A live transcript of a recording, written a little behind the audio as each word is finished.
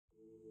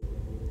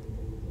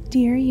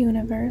Dear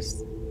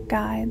universe,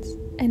 guides,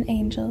 and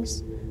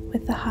angels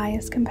with the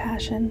highest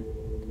compassion,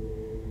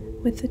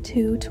 with the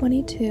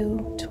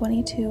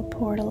 22222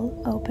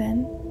 portal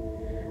open,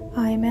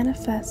 I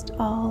manifest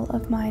all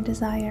of my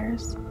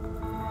desires.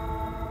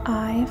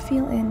 I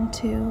feel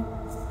into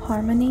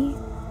harmony,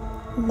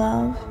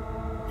 love,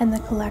 and the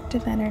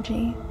collective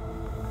energy,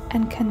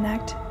 and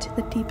connect to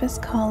the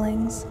deepest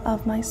callings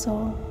of my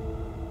soul.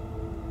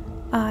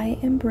 I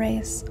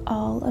embrace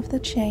all of the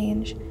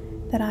change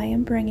that I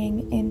am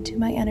bringing into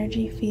my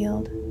energy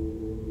field.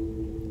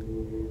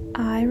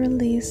 I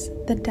release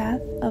the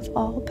death of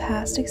all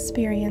past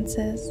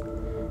experiences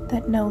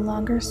that no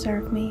longer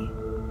serve me.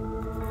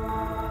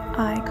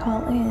 I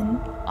call in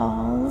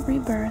all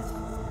rebirth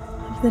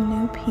of the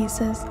new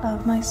pieces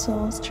of my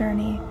soul's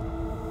journey.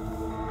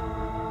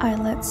 I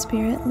let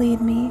Spirit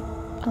lead me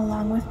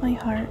along with my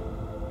heart.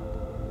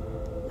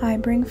 I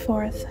bring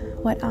forth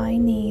what I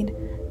need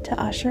to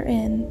usher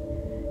in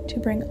to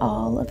bring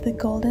all of the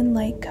golden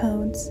light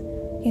codes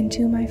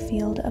into my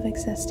field of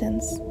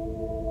existence.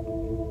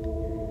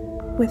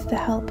 With the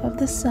help of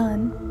the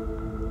sun,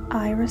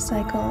 I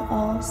recycle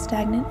all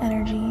stagnant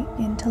energy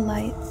into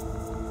light.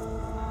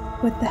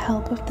 With the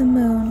help of the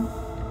moon,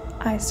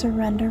 I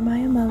surrender my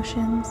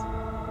emotions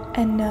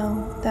and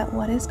know that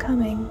what is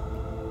coming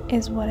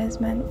is what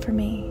is meant for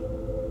me.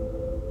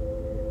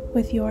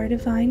 With your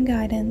divine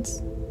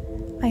guidance,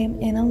 I am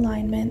in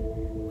alignment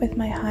with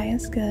my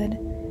highest good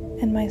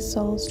and my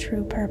soul's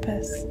true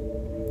purpose.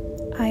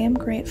 I am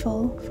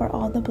grateful for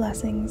all the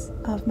blessings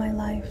of my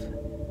life.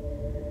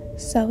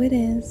 So it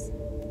is,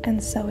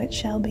 and so it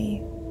shall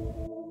be.